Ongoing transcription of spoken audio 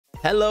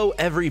Hello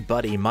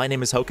everybody, my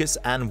name is Hocus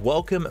and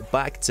welcome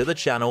back to the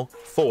channel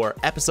for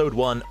episode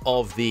 1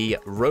 of the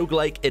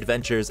Roguelike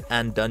Adventures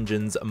and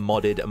Dungeons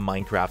modded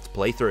Minecraft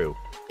playthrough.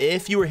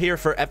 If you were here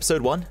for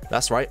episode 1,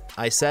 that's right,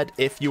 I said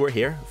if you were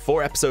here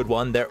for episode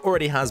 1, there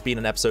already has been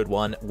an episode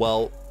 1,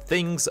 well,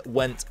 things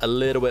went a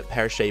little bit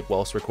pear-shaped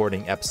whilst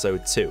recording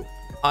episode 2.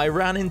 I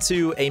ran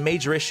into a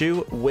major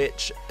issue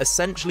which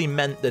essentially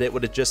meant that it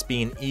would have just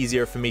been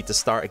easier for me to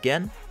start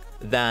again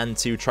than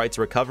to try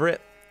to recover it.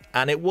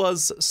 And it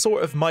was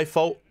sort of my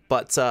fault,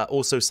 but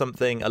also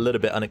something a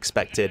little bit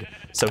unexpected.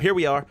 So here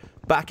we are,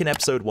 back in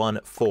episode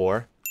 1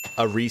 for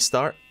a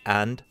restart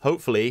and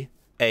hopefully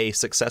a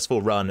successful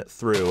run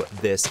through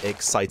this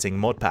exciting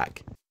mod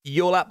pack.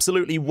 You'll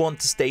absolutely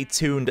want to stay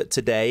tuned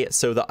today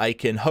so that I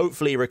can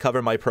hopefully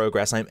recover my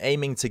progress. I'm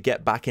aiming to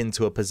get back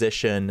into a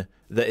position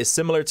that is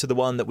similar to the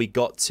one that we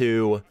got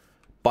to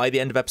by the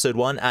end of episode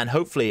 1 and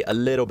hopefully a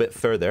little bit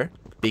further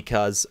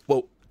because,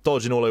 whoa,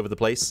 dodging all over the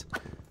place.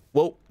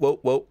 Whoa, whoa,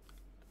 whoa.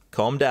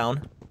 Calm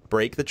down.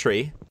 Break the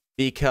tree.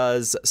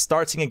 Because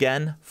starting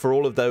again, for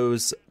all of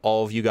those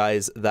of you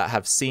guys that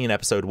have seen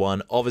episode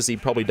 1, obviously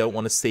probably don't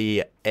want to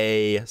see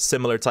a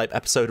similar type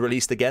episode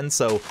released again,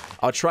 so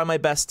I'll try my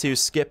best to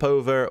skip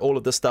over all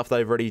of the stuff that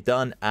I've already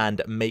done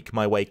and make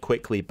my way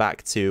quickly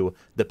back to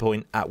the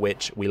point at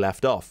which we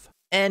left off.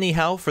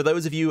 Anyhow, for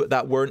those of you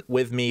that weren't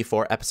with me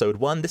for episode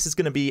 1, this is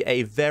going to be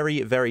a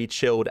very, very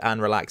chilled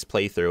and relaxed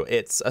playthrough.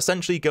 It's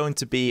essentially going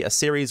to be a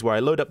series where I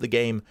load up the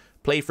game,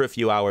 play for a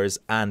few hours,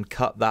 and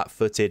cut that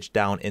footage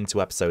down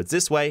into episodes.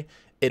 This way,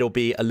 it'll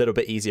be a little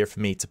bit easier for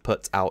me to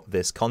put out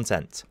this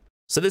content.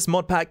 So this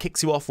mod pack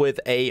kicks you off with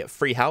a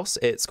free house.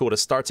 It's called a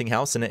starting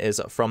house, and it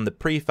is from the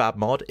prefab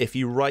mod. If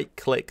you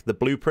right-click the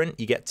blueprint,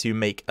 you get to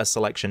make a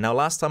selection. Now,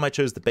 last time I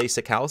chose the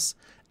basic house,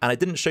 and I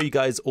didn't show you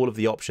guys all of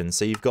the options.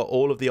 So you've got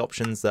all of the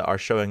options that are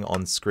showing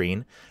on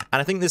screen.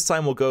 And I think this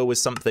time we'll go with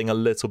something a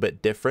little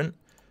bit different.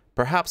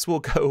 Perhaps we'll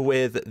go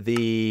with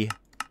the...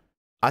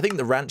 I think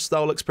the ranch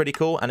style looks pretty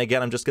cool. And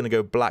again, I'm just going to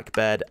go black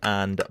bed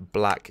and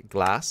black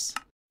glass.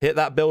 Hit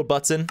that build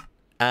button.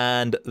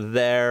 And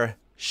there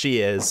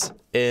she is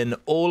in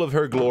all of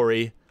her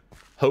glory.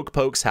 Hoke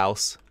Poke's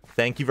house.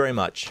 Thank you very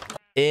much.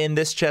 In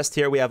this chest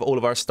here, we have all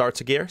of our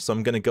starter gear, so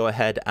I'm going to go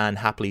ahead and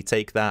happily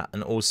take that,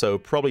 and also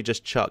probably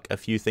just chuck a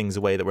few things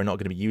away that we're not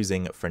going to be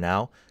using for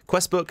now.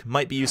 Questbook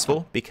might be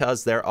useful,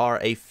 because there are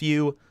a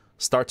few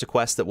starter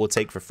quests that we'll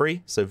take for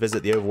free, so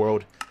visit the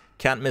overworld.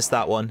 Can't miss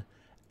that one.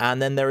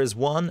 And then there is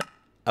one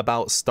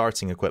about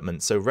starting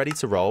equipment, so ready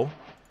to roll.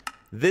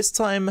 This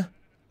time,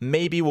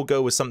 maybe we'll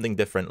go with something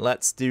different.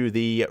 Let's do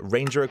the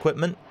ranger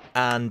equipment,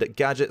 and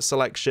gadget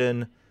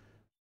selection...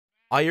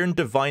 Iron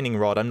divining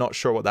rod, I'm not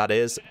sure what that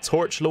is.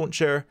 Torch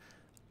launcher,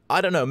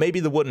 I don't know, maybe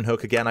the wooden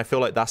hook again. I feel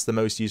like that's the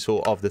most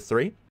useful of the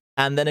three.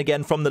 And then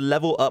again, from the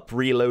level up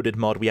reloaded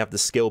mod, we have the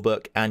skill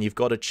book, and you've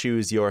got to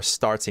choose your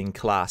starting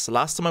class.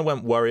 Last time I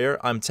went warrior,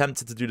 I'm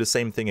tempted to do the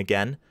same thing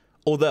again.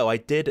 Although I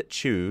did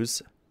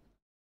choose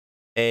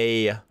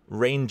a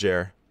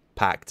ranger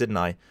pack, didn't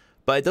I?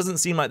 But it doesn't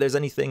seem like there's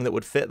anything that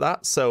would fit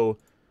that, so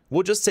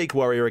we'll just take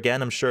warrior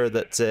again. I'm sure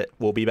that it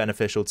will be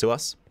beneficial to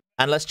us.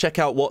 And let's check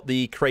out what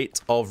the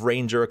crate of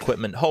ranger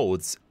equipment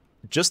holds.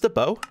 Just a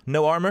bow?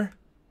 No armor?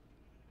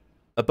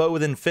 A bow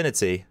with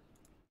infinity,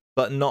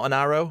 but not an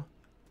arrow?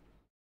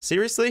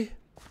 Seriously?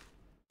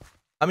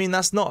 I mean,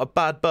 that's not a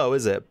bad bow,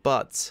 is it?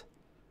 But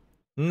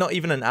not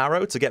even an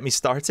arrow to get me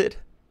started?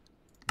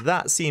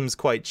 That seems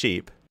quite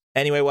cheap.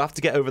 Anyway, we'll have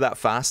to get over that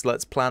fast.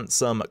 Let's plant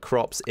some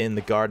crops in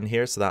the garden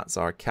here. So that's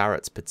our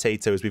carrots,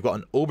 potatoes. We've got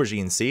an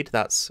aubergine seed.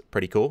 That's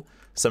pretty cool.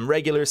 Some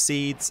regular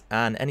seeds,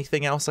 and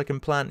anything else I can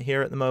plant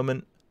here at the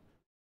moment.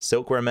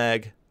 Silkworm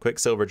egg,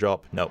 quicksilver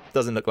drop. Nope,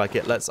 doesn't look like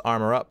it. Let's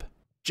armor up.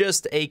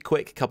 Just a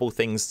quick couple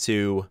things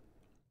to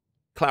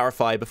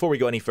clarify before we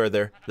go any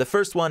further. The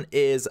first one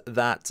is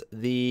that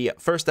the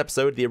first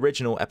episode, the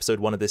original episode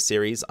 1 of this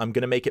series, I'm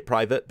going to make it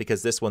private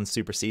because this one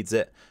supersedes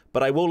it.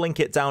 But I will link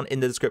it down in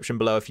the description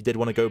below if you did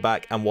want to go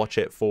back and watch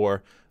it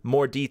for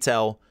more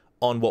detail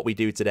on what we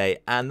do today.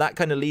 And that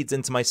kind of leads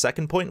into my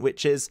second point,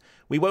 which is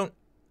we won't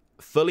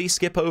fully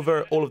skip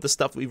over all of the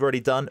stuff we've already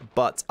done,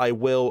 but I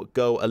will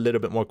go a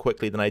little bit more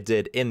quickly than I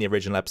did in the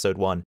original episode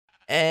 1.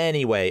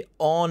 Anyway,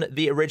 on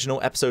the original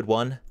episode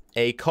 1,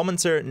 a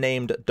commenter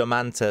named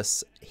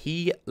Domantus,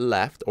 he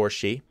or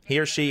she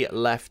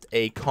left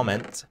a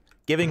comment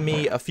giving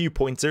me a few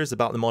pointers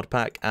about the mod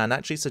pack and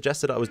actually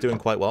suggested I was doing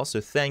quite well,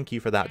 so thank you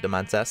for that,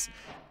 Domantus.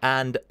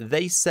 And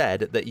they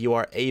said that you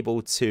are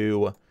able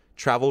to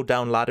travel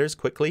down ladders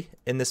quickly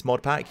in this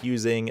mod pack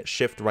using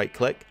shift right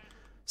click.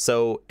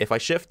 So if I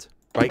shift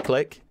right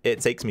click,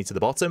 it takes me to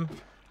the bottom,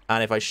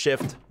 and if I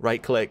shift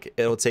right click,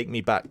 it'll take me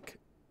back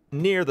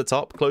near the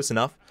top, close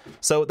enough.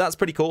 So that's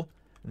pretty cool.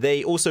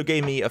 They also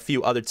gave me a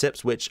few other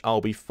tips which I'll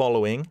be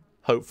following,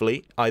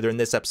 hopefully, either in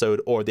this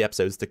episode or the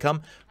episodes to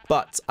come.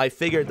 But I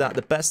figured that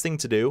the best thing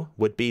to do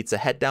would be to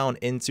head down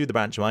into the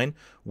branch mine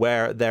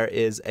where there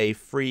is a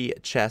free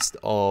chest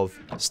of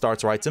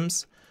starter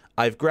items.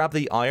 I've grabbed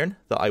the iron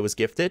that I was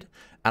gifted,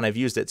 and I've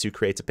used it to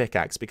create a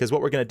pickaxe, because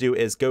what we're going to do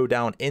is go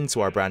down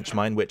into our branch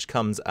mine, which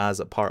comes as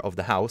a part of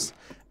the house,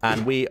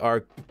 and we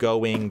are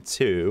going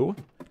to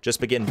just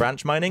begin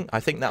branch mining. I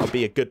think that would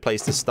be a good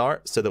place to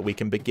start so that we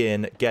can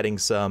begin getting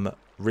some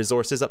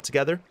resources up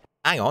together.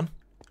 Hang on,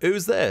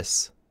 who's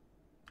this?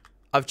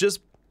 I've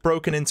just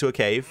broken into a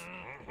cave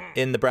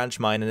in the branch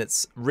mine, and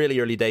it's really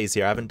early days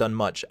here. I haven't done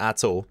much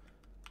at all.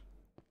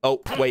 Oh,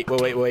 wait,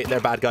 they're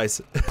bad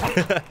guys.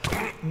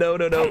 No.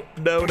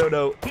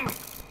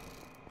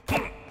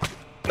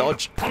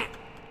 Dodge.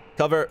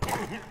 Cover.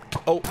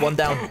 Oh, 1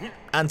 down.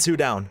 And 2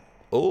 down.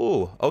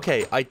 Oh,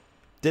 okay. I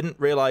didn't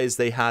realize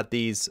they had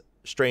these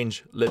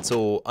strange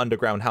little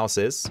underground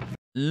houses.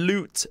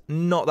 Loot,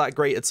 not that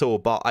great at all,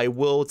 but I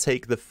will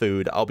take the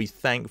food. I'll be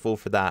thankful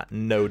for that,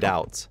 no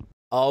doubt.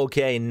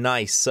 Okay,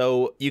 nice.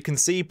 So you can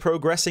see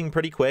progressing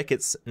pretty quick.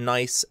 It's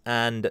nice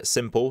and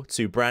simple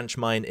to branch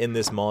mine in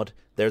this mod.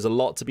 There's a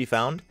lot to be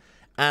found.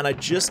 And I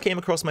just came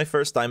across my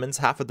first diamonds,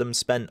 half of them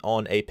spent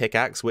on a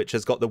pickaxe, which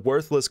has got the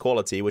worthless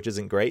quality, which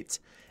isn't great.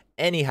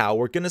 Anyhow,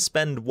 we're going to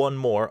spend 1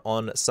 more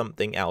on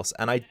something else.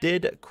 And I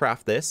did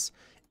craft this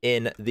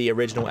in the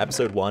original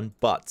episode 1,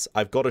 but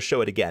I've got to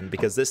show it again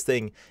because this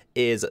thing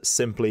is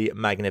simply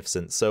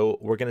magnificent. So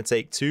we're going to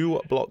take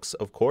 2 blocks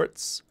of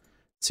quartz,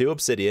 2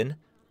 obsidian,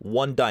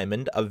 1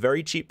 diamond, a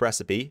very cheap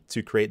recipe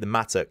to create the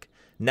mattock.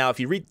 Now, if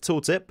you read the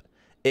tooltip,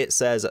 it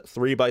says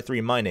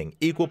 3x3 mining,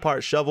 equal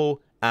parts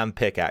shovel and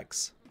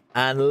pickaxe.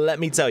 And let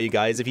me tell you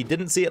guys, if you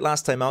didn't see it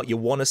last time out, you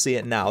want to see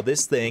it now.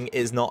 This thing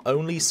is not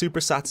only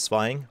super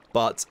satisfying,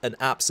 but an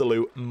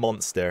absolute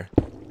monster.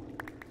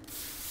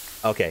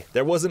 Okay,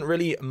 there wasn't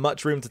really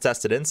much room to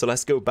test it in, so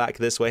let's go back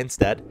this way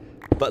instead.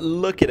 But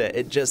look at it,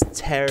 it just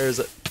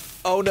tears.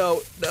 Oh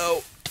no,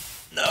 no,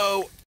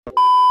 no.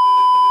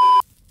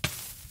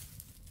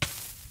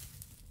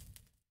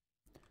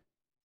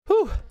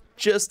 Whew,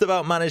 just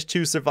about managed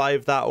to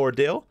survive that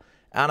ordeal.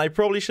 And I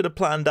probably should have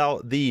planned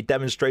out the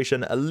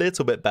demonstration a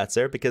little bit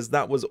better because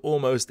that was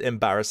almost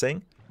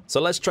embarrassing.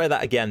 So let's try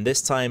that again,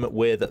 this time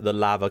with the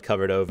lava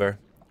covered over.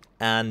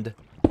 And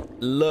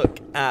look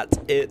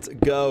at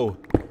it go.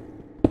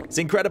 It's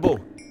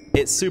incredible.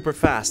 It's super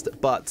fast,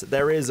 but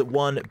there is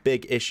one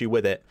big issue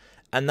with it.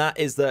 And that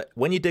is that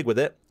when you dig with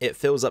it, it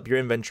fills up your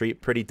inventory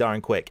pretty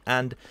darn quick.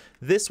 And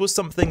this was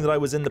something that I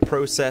was in the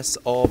process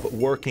of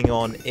working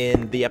on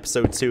in the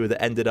episode 2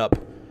 that ended up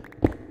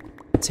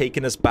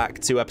taking us back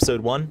to episode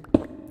 1,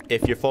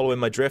 if you're following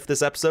my drift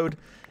this episode.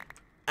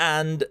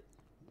 And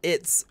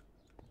it's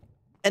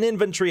an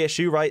inventory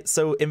issue, right?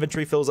 So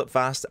inventory fills up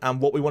fast, and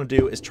what we want to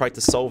do is try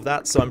to solve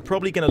that. So I'm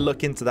probably going to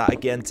look into that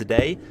again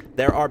today.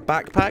 There are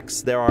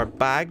backpacks, there are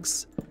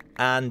bags,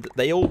 and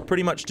they all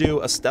pretty much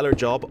do a stellar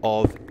job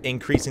of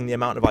increasing the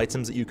amount of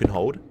items that you can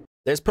hold.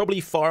 There's probably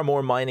far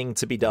more mining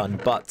to be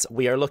done, but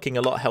we are looking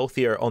a lot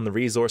healthier on the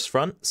resource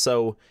front.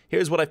 So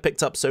here's what I've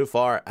picked up so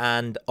far,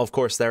 and of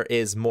course there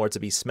is more to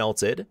be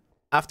smelted.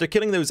 After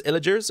killing those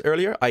illagers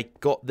earlier, I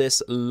got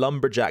this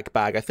lumberjack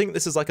bag. I think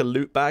this is like a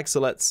loot bag, so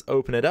let's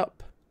open it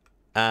up.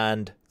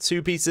 And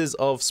 2 pieces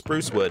of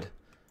spruce wood.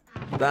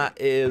 That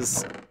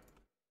is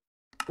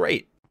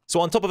great. So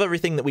on top of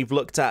everything that we've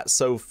looked at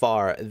so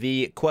far,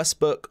 the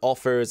quest book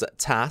offers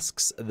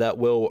tasks that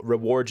will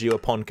reward you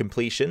upon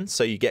completion.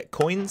 So you get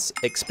coins,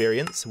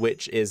 experience,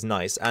 which is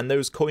nice. And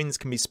those coins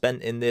can be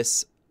spent in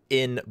this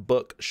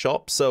in-book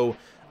shop. So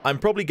I'm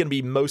probably going to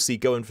be mostly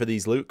going for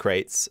these loot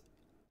crates.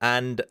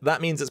 And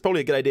that means it's probably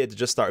a good idea to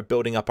just start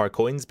building up our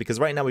coins, because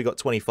right now we've got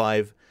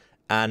 25.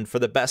 And for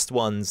the best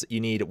ones,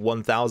 you need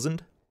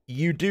 1,000.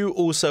 You do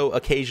also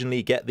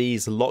occasionally get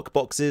these lock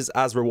boxes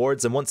as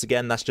rewards, and once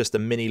again, that's just a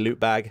mini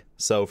loot bag.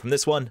 So from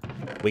this one,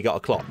 we got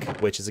a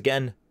clock, which is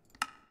again,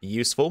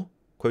 useful,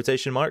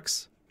 quotation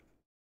marks,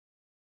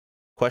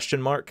 question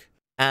mark.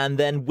 And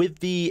then with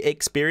the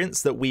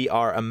experience that we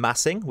are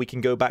amassing, we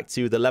can go back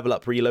to the Level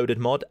Up Reloaded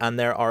mod, and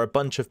there are a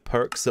bunch of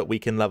perks that we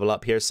can level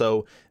up here.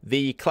 So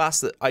the class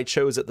that I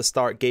chose at the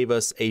start gave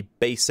us a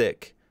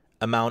basic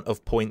amount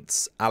of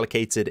points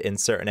allocated in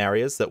certain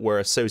areas that were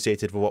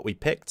associated with what we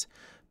picked.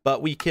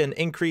 But we can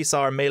increase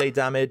our melee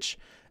damage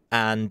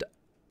and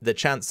the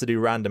chance to do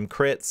random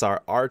crits,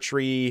 our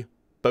archery,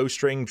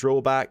 bowstring,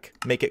 drawback,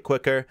 make it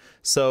quicker.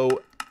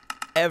 So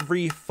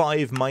every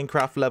 5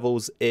 Minecraft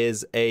levels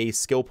is a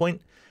skill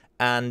point,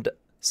 and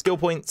skill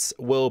points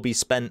will be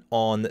spent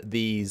on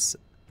these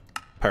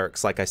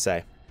perks, like I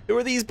say. Who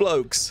are these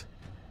blokes?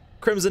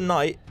 Crimson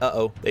Knight.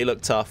 Uh-oh, they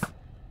look tough.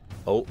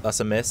 Oh, that's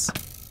a miss.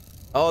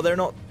 Oh, they're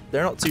not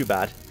too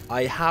bad.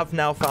 I have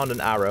now found an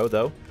arrow,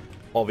 though,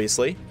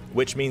 obviously,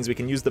 which means we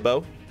can use the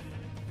bow.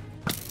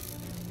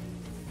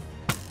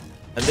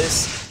 And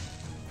this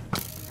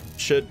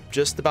should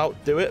just about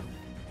do it.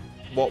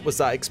 What was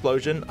that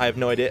explosion? I have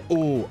no idea.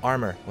 Ooh,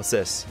 armor. What's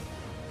this?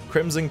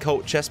 Crimson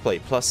Colt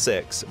chestplate,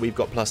 +6. We've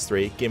got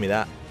 +3. Give me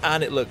that.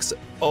 And it looks...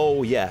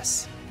 Oh,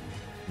 yes.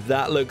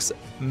 That looks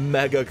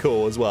mega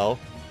cool as well.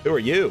 Who are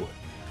you?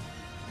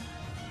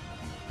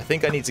 I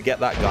think I need to get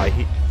that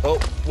guy. Oh,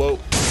 whoa.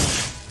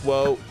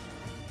 Whoa.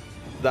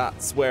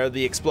 That's where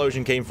the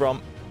explosion came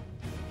from.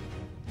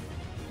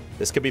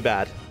 This could be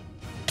bad.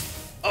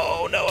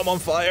 Oh no, I'm on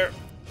fire.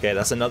 Okay,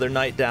 that's another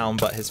knight down,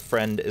 but his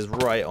friend is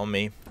right on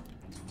me.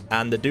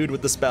 And the dude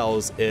with the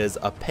spells is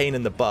a pain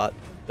in the butt.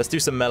 Let's do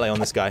some melee on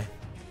this guy.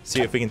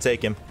 See if we can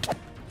take him.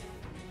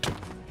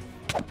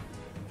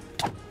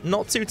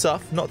 Not too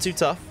tough, not too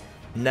tough.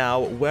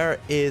 Now, where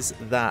is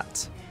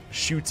that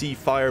shooty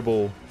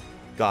fireball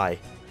guy?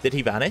 Did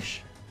he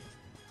vanish?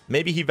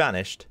 Maybe he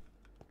vanished.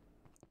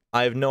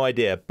 I have no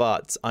idea,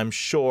 but I'm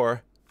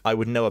sure I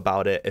would know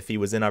about it if he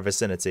was in our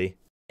vicinity.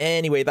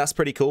 Anyway, that's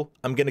pretty cool.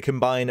 I'm going to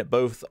combine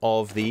both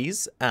of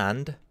these,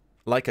 and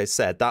like I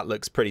said, that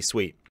looks pretty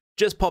sweet.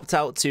 Just popped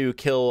out to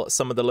kill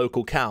some of the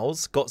local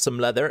cows, got some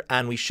leather,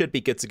 and we should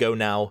be good to go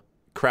now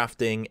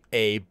crafting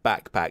a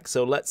backpack.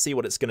 So let's see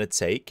what it's going to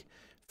take.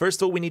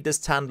 First of all, we need this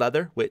tanned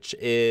leather, which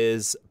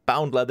is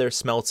bound leather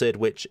smelted,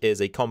 which is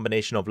a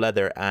combination of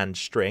leather and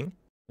string.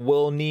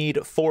 We'll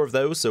need 4 of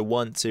those, so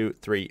 1, 2,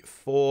 3,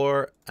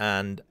 4,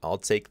 and I'll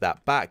take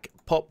that back,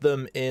 pop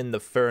them in the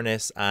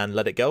furnace and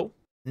let it go.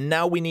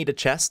 Now we need a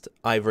chest.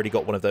 I've already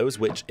got one of those,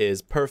 which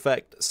is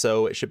perfect.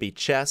 So it should be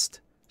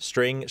chest,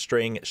 string,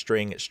 string,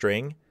 string,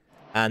 string,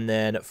 and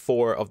then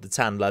 4 of the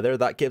tan leather.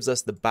 That gives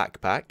us the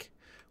backpack,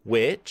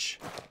 which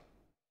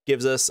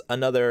gives us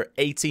another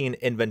 18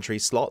 inventory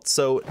slots.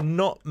 So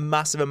not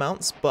massive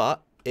amounts,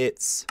 but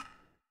it's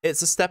a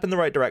step in the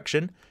right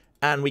direction.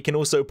 And we can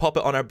also pop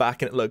it on our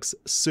back and it looks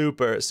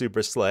super,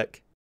 super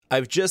slick.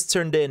 I've just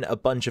turned in a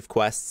bunch of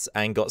quests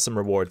and got some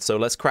rewards. So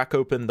let's crack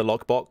open the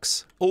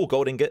lockbox. Oh,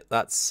 gold ingot.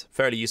 That's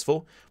fairly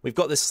useful. We've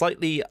got this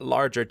slightly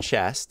larger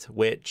chest,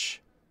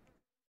 which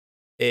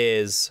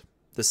is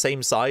the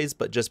same size,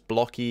 but just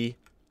blocky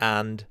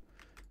and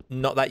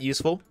not that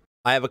useful.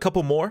 I have a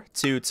couple more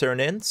to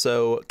turn in.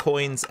 So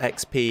coins,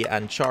 XP,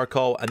 and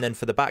charcoal. And then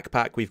for the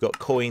backpack, we've got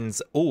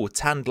coins. Oh,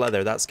 tanned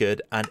leather. That's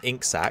good. And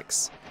ink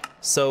sacks.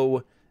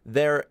 So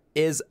there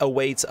is a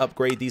way to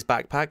upgrade these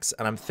backpacks,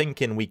 and I'm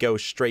thinking we go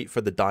straight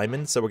for the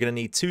diamond. So we're going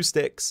to need 2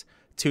 sticks,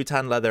 2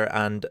 tan leather,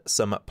 and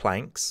some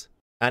planks.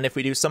 And if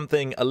we do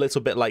something a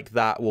little bit like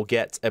that, we'll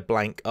get a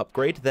blank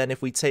upgrade. Then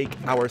if we take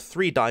our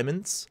 3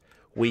 diamonds,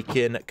 we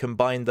can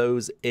combine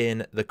those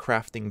in the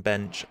crafting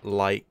bench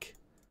like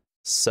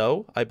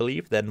so, I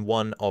believe. Then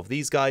 1 of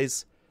these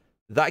guys.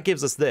 That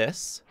gives us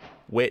this,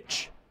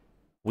 which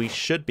we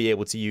should be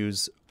able to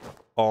use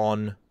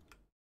on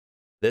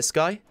this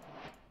guy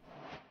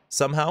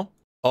somehow.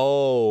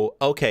 Oh,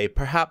 okay.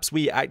 Perhaps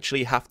we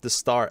actually have to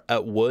start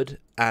at wood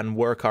and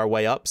work our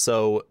way up.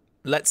 So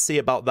let's see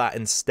about that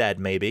instead,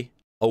 maybe.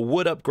 A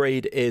wood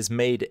upgrade is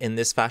made in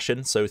this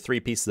fashion. So 3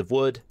 pieces of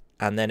wood.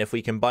 And then if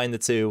we combine the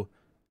 2,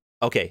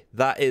 okay,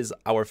 that is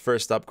our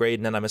first upgrade.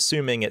 And then I'm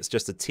assuming it's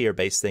just a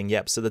tier-based thing.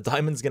 Yep, so the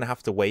diamond's going to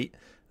have to wait.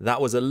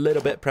 That was a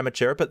little bit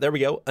premature, but there we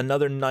go.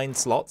 Another 9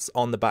 slots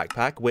on the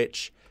backpack,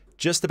 which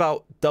just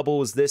about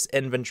doubles this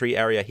inventory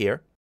area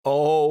here.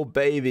 Oh,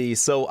 baby.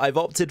 So I've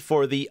opted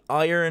for the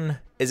iron,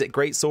 is it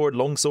greatsword,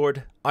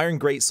 longsword? Iron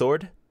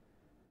greatsword,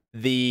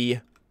 the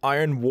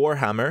iron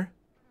warhammer,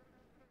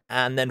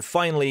 and then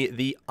finally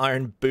the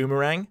iron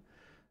boomerang.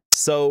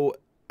 So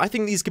I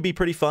think these could be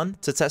pretty fun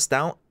to test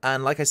out.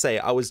 And like I say,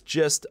 I was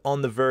just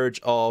on the verge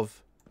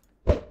of...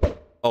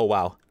 Oh,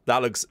 wow.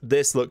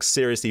 This looks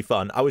seriously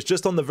fun. I was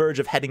just on the verge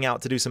of heading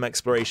out to do some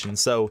exploration.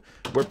 So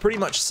we're pretty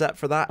much set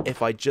for that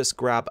if I just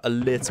grab a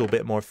little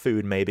bit more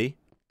food, maybe.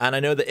 And I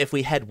know that if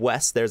we head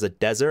west, there's a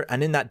desert.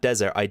 And in that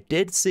desert, I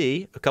did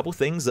see a couple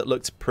things that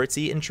looked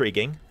pretty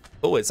intriguing.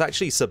 Oh, it's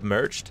actually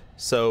submerged.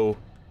 So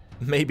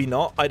maybe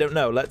not. I don't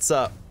know. Let's,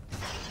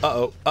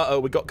 Uh-oh.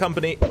 We got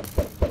company.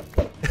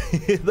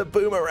 The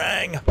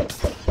boomerang.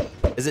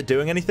 Is it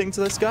doing anything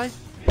to this guy?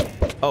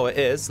 Oh, it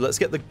is. Let's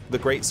get the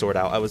greatsword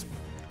out.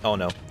 Oh,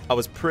 no. I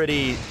was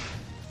pretty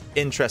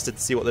interested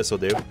to see what this will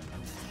do. Is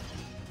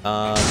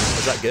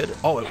that good?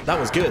 Oh, that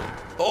was good.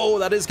 Oh,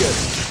 that is good.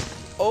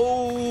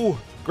 Oh,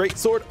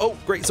 greatsword. Oh,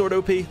 greatsword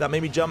OP. That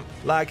made me jump.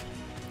 Lag.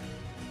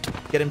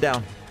 Get him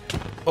down.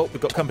 Oh,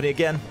 we've got company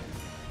again.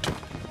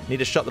 Need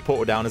to shut the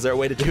portal down. Is there a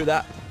way to do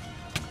that?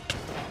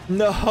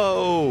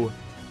 No!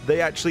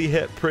 They actually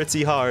hit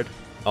pretty hard.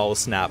 Oh,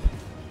 snap.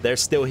 They're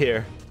still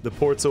here. The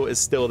portal is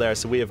still there,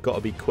 so we have got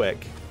to be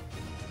quick.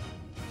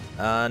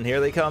 And here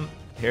they come.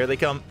 Here they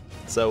come.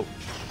 So,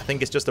 I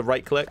think it's just a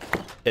right click.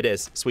 It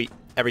is. Sweet.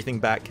 Everything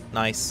back.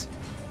 Nice.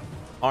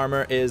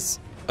 Armor is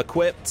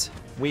equipped.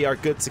 We are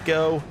good to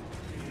go.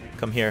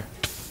 Come here.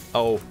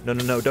 Oh, no,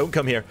 no, no. Don't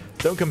come here.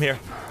 Don't come here.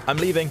 I'm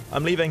leaving.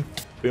 I'm leaving.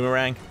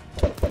 Boomerang.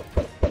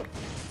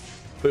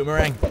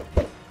 Boomerang.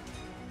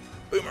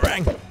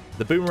 Boomerang.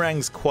 The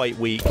boomerang's quite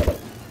weak.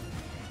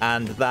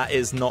 And that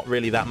is not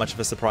really that much of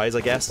a surprise,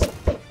 I guess.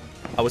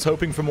 I was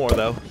hoping for more,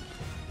 though.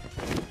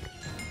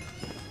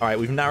 Alright,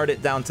 we've narrowed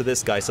it down to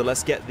this guy. So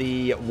let's get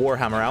the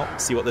warhammer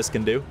out. See what this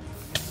can do.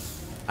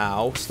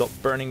 Ow. Stop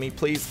burning me,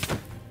 please.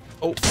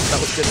 Oh, that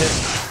was a good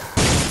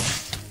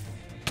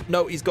hit.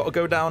 No, he's got to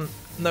go down.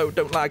 No,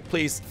 don't lag,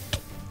 please.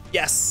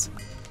 Yes.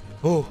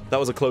 Oh, that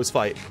was a close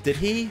fight. Did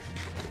he...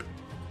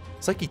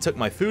 It's like he took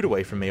my food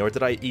away from me, or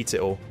did I eat it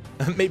all?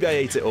 Maybe I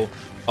ate it all.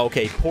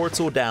 Okay,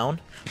 portal down.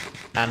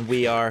 and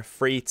we are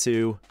free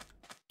to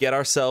get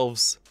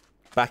ourselves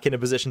back in a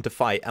position to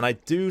fight. And I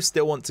do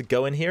still want to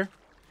go in here,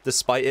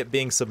 despite it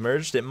being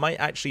submerged. It might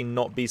actually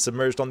not be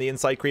submerged on the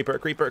inside. Creeper,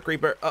 creeper,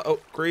 creeper. Uh-oh,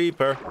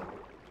 creeper.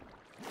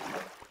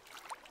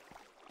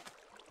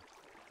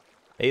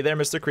 Hey there,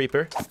 Mr.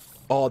 Creeper.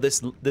 Oh,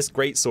 this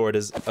greatsword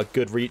is a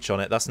good reach on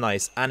it. That's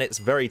nice. And it's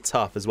very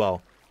tough as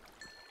well.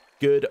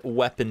 Good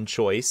weapon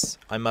choice,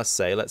 I must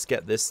say. Let's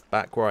get this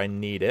back where I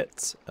need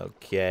it.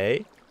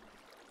 Okay.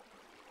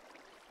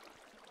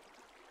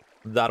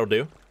 That'll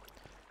do.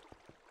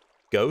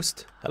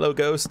 Ghost. Hello,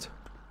 Ghost.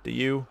 Are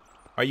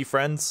you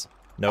friends?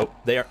 Nope.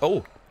 They are.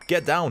 Oh,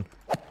 get down.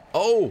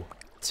 Oh,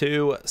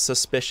 2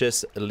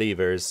 suspicious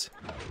levers.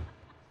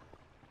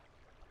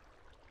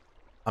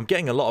 I'm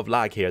getting a lot of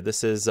lag here.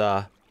 This is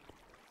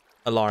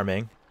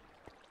alarming.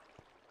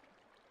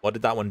 What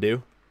did that one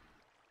do?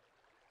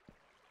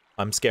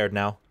 I'm scared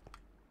now.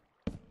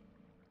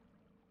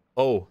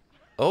 Oh.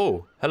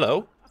 Oh,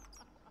 hello.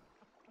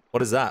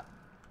 What is that?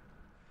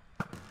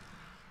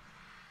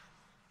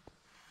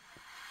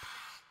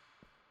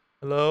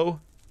 Hello?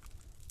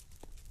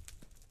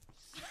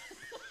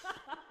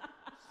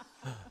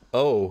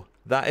 Oh,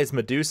 that is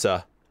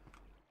Medusa.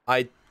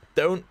 I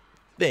don't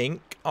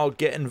think I'll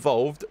get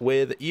involved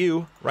with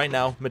you right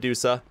now,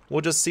 Medusa.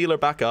 We'll just seal her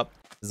back up.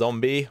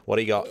 Zombie, what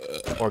do you got?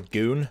 Or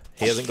goon,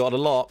 he hasn't got a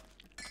lot.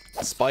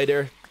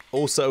 Spider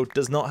also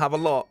does not have a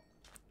lot.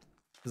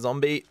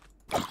 Zombie,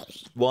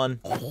 1,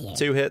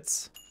 2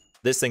 hits.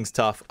 This thing's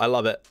tough. I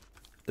love it.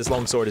 This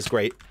longsword is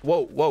great.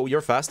 Whoa, whoa,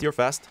 you're fast, you're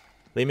fast.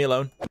 Leave me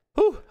alone.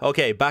 Whew.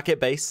 Okay, back at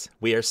base.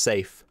 We are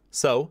safe.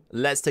 So,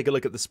 let's take a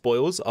look at the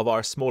spoils of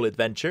our small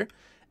adventure.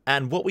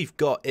 And what we've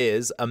got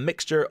is a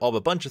mixture of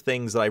a bunch of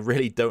things that I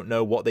really don't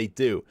know what they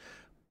do.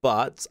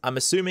 But I'm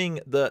assuming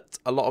that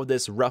a lot of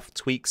this rough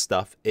tweak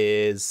stuff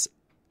is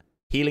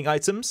healing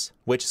items,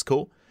 which is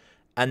cool.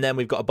 And then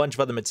we've got a bunch of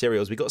other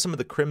materials. We've got some of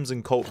the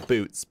Crimson Cult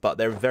boots, but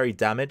they're very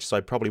damaged, so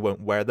I probably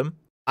won't wear them.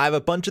 I have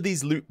a bunch of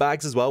these loot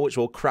bags as well, which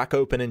we'll crack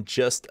open in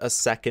just a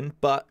second.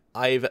 But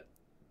I've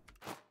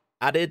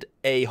added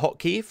a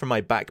hotkey for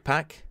my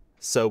backpack,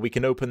 so we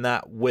can open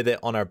that with it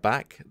on our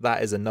back.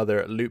 That is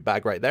another loot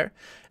bag right there.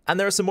 And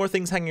there are some more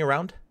things hanging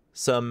around.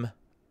 Some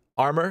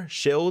armor,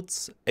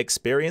 shields,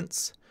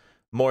 experience,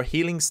 more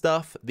healing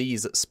stuff.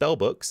 These spell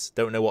books,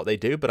 don't know what they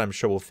do, but I'm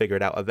sure we'll figure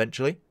it out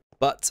eventually.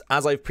 But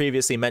as I've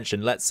previously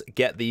mentioned, let's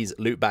get these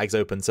loot bags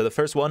open. So the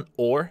first one,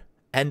 ore,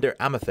 ender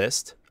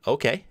amethyst.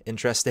 Okay,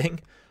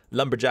 interesting.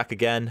 Lumberjack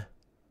again,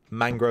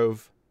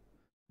 mangrove.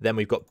 Then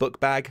we've got book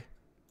bag.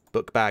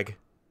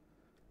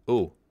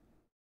 Ooh.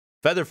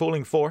 Feather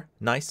falling 4,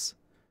 nice.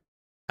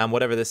 And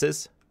whatever this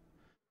is.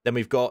 Then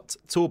we've got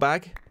tool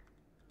bag,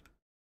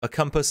 a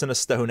compass and a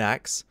stone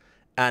axe,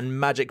 and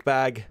magic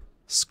bag,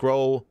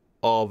 scroll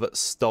of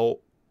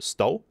soul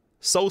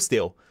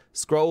steel.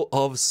 Scroll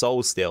of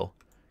soul steel.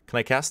 Can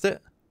I cast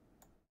it?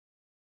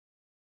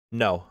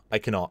 No, I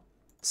cannot.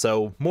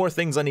 So more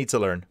things I need to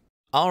learn.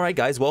 Alright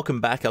guys, welcome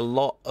back. A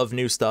lot of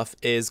new stuff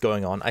is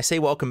going on. I say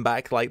welcome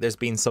back like there's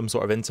been some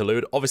sort of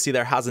interlude. Obviously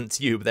there hasn't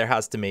to you, but there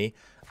has to me.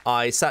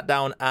 I sat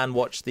down and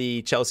watched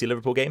the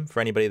Chelsea-Liverpool game, for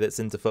anybody that's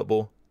into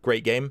football.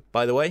 Great game,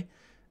 by the way.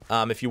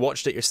 If you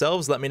watched it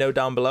yourselves, let me know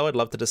down below. I'd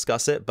love to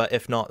discuss it, but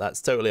if not,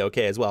 that's totally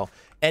okay as well.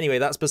 Anyway,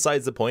 that's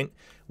besides the point.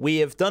 We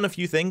have done a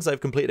few things. I've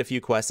completed a few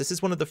quests. This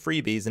is one of the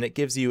freebies, and it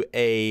gives you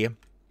a...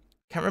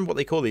 can't remember what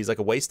they call these, like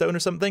a waystone or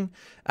something.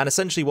 And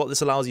essentially what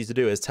this allows you to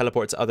do is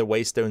teleport to other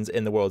waystones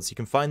in the world. So you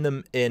can find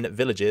them in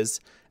villages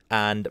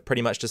and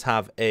pretty much just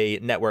have a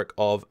network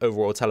of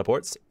overworld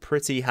teleports.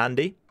 Pretty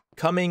handy.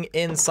 Coming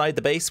inside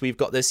the base, we've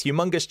got this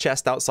humongous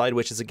chest outside,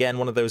 which is again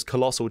one of those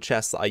colossal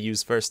chests that I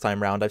used first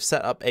time round. I've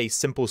set up a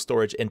simple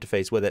storage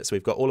interface with it, so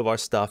we've got all of our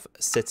stuff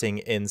sitting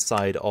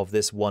inside of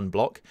this one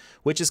block,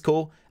 which is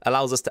cool.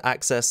 Allows us to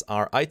access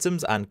our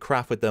items and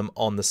craft with them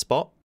on the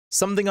spot.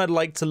 Something I'd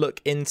like to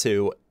look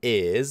into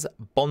is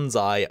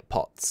bonsai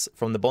pots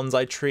from the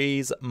Bonsai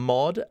Trees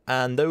mod,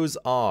 and those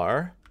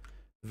are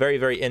very,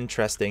 very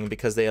interesting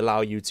because they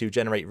allow you to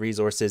generate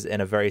resources in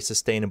a very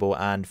sustainable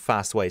and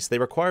fast way. So they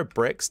require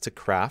bricks to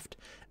craft,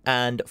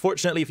 and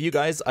fortunately for you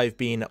guys, I've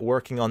been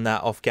working on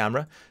that off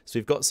camera. So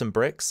we've got some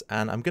bricks,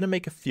 and I'm going to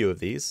make a few of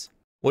these.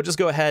 We'll just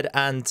go ahead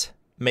and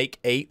make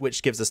 8,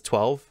 which gives us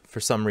 12 for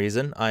some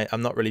reason.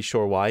 I'm not really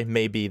sure why.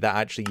 Maybe that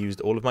actually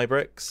used all of my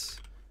bricks.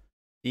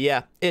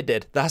 Yeah, it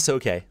did. That's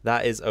okay.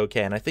 That is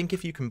okay. And I think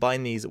if you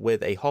combine these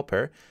with a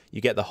hopper,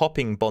 you get the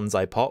hopping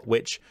bonsai pot,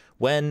 which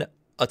when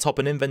atop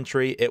an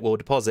inventory, it will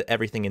deposit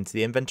everything into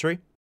the inventory.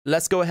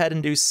 Let's go ahead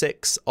and do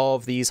 6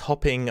 of these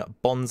hopping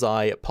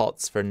bonsai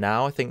pots for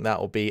now. I think that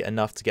will be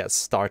enough to get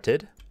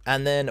started.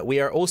 And then we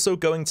are also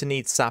going to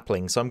need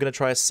saplings. So I'm going to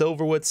try a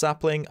silverwood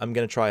sapling. I'm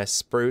going to try a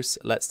spruce.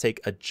 Let's take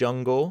a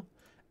jungle.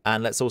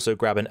 And let's also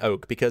grab an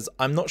oak, because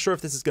I'm not sure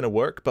if this is going to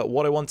work, but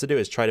what I want to do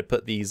is try to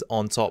put these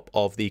on top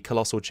of the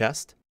colossal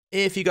chest.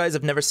 If you guys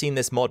have never seen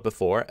this mod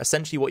before,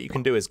 essentially what you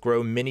can do is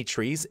grow mini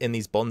trees in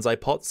these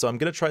bonsai pots. So I'm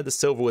going to try the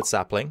silverwood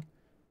sapling.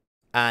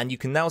 And you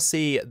can now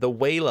see the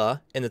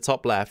Whaler in the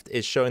top left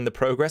is showing the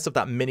progress of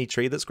that mini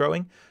tree that's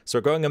growing. So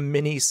we're growing a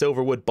mini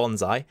silverwood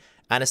bonsai.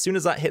 And as soon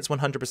as that hits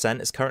 100%,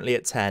 it's currently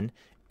at 10,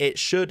 it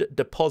should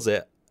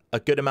deposit a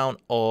good amount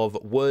of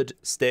wood,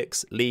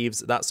 sticks, leaves,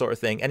 that sort of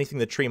thing, anything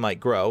the tree might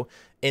grow,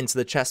 into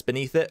the chest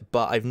beneath it.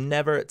 But I've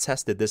never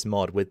tested this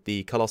mod with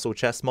the Colossal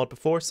Chest mod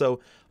before, so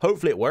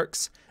hopefully it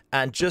works.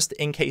 And just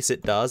in case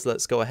it does,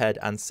 let's go ahead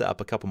and set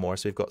up a couple more.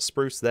 So we've got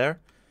spruce there.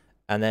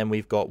 And then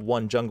we've got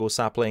one jungle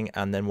sapling,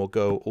 and then we'll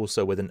go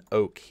also with an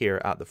oak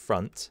here at the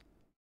front.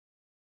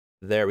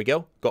 There we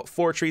go. Got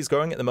 4 trees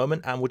going at the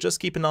moment, and we'll just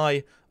keep an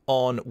eye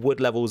on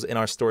wood levels in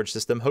our storage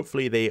system.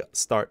 Hopefully they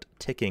start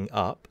ticking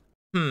up.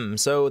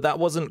 So that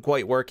wasn't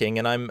quite working,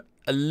 and I'm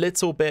a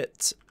little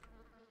bit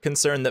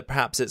concerned that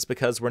perhaps it's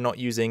because we're not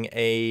using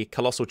a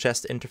Colossal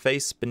Chest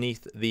interface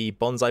beneath the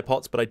bonsai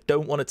pots, but I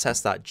don't want to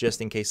test that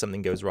just in case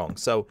something goes wrong.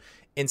 So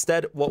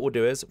instead, what we'll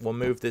do is we'll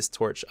move this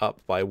torch up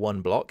by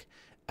 1 block.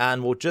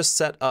 And we'll just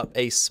set up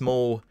a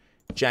small,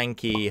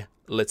 janky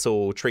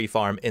little tree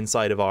farm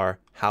inside of our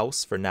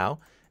house for now.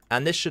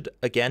 And this should,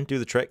 again, do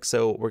the trick.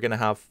 So we're going to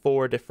have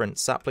 4 different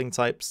sapling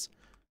types.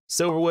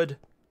 Silverwood,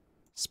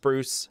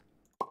 spruce,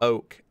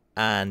 oak,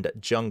 and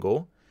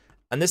jungle.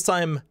 And this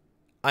time,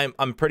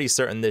 I'm pretty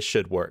certain this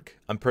should work.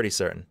 I'm pretty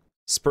certain.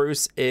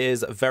 Spruce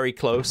is very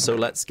close, so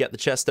let's get the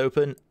chest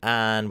open.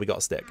 And we got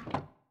a stick.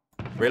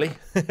 Really?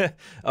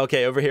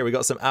 Okay, over here we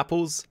got some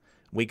apples.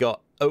 We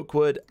got oak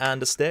wood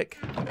and a stick,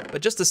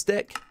 but just a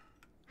stick?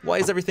 Why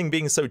is everything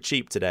being so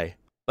cheap today?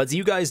 But do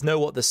you guys know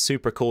what the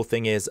super cool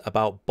thing is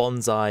about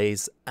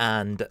bonsais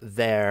and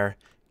their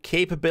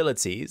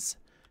capabilities?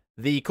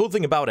 The cool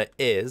thing about it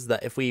is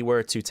that if we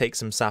were to take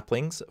some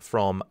saplings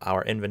from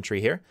our inventory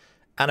here,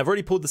 and I've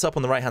already pulled this up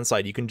on the right hand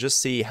side, you can just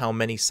see how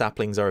many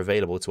saplings are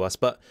available to us.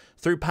 But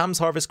through Pam's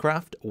Harvest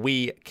Craft,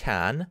 we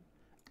can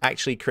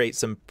actually create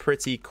some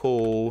pretty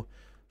cool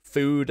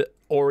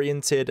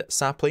food-oriented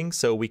saplings.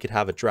 So we could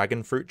have a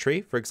dragon fruit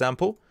tree, for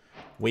example.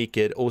 We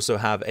could also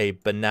have a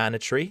banana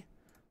tree,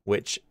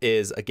 which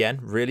is, again,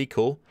 really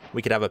cool.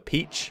 We could have a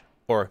peach,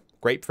 or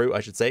grapefruit, I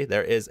should say.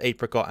 There is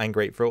apricot and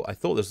grapefruit. I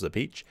thought this was a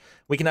peach.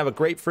 We can have a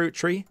grapefruit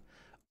tree,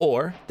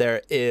 or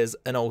there is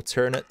an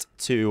alternate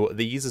to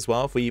these as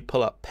well. If we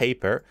pull up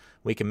paper,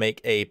 we can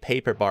make a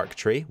paper bark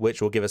tree,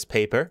 which will give us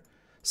paper.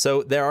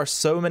 So there are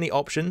so many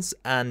options,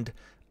 and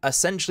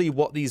essentially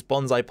what these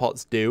bonsai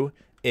pots do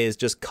is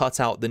just cut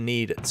out the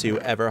need to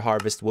ever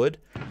harvest wood.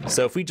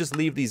 So if we just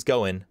leave these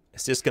going,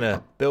 it's just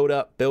gonna build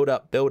up, build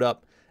up, build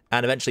up,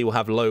 and eventually we'll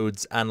have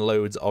loads and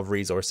loads of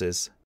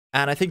resources.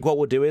 And I think what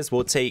we'll do is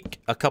we'll take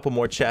a couple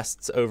more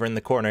chests over in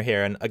the corner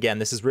here. And again,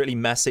 this is really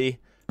messy,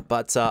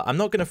 but I'm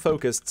not gonna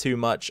focus too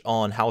much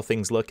on how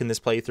things look in this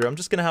playthrough. I'm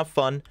just gonna have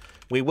fun.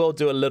 We will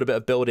do a little bit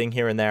of building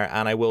here and there,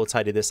 and I will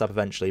tidy this up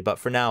eventually, but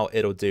for now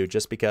it'll do,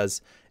 just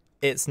because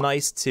it's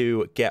nice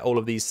to get all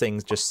of these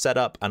things just set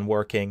up and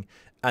working,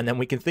 and then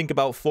we can think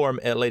about form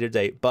at a later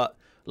date. But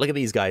look at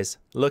these guys.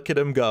 Look at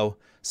them go.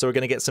 So we're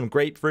going to get some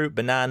grapefruit,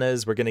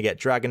 bananas, we're going to get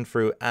dragon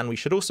fruit, and we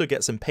should also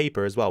get some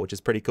paper as well, which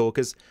is pretty cool,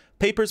 because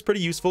paper is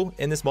pretty useful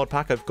in this mod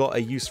pack. I've got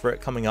a use for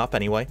it coming up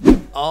anyway.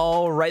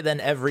 All right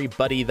then,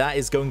 everybody. That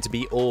is going to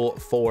be all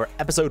for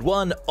episode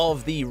 1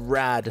 of the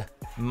R.A.D.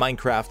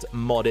 Minecraft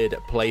modded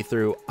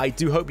playthrough. I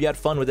do hope you had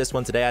fun with this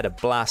one today. I had a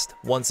blast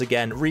once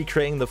again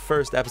recreating the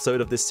first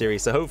episode of this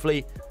series. So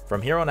hopefully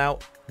from here on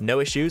out, no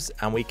issues,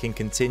 and we can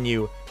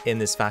continue in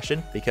this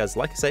fashion, because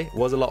like I say, it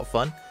was a lot of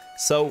fun.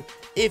 So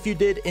if you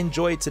did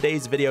enjoy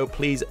today's video,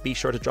 please be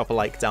sure to drop a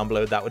like down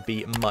below. That would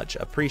be much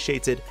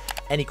appreciated.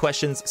 Any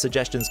questions,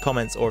 suggestions,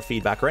 comments, or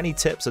feedback, or any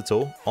tips at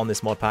all on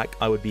this mod pack,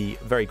 I would be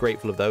very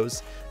grateful of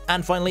those.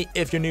 And finally,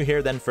 if you're new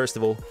here, then first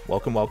of all,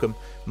 welcome, welcome.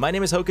 My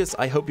name is Hocus.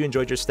 I hope you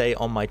enjoyed your stay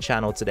on my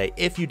channel today.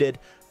 If you did,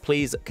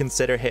 please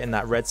consider hitting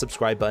that red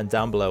subscribe button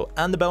down below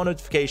and the bell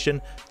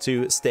notification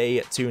to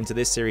stay tuned to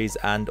this series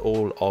and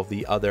all of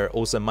the other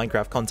awesome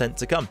Minecraft content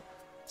to come.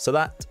 So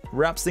that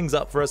wraps things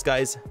up for us,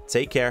 guys.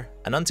 Take care,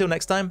 and until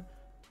next time,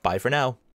 bye for now.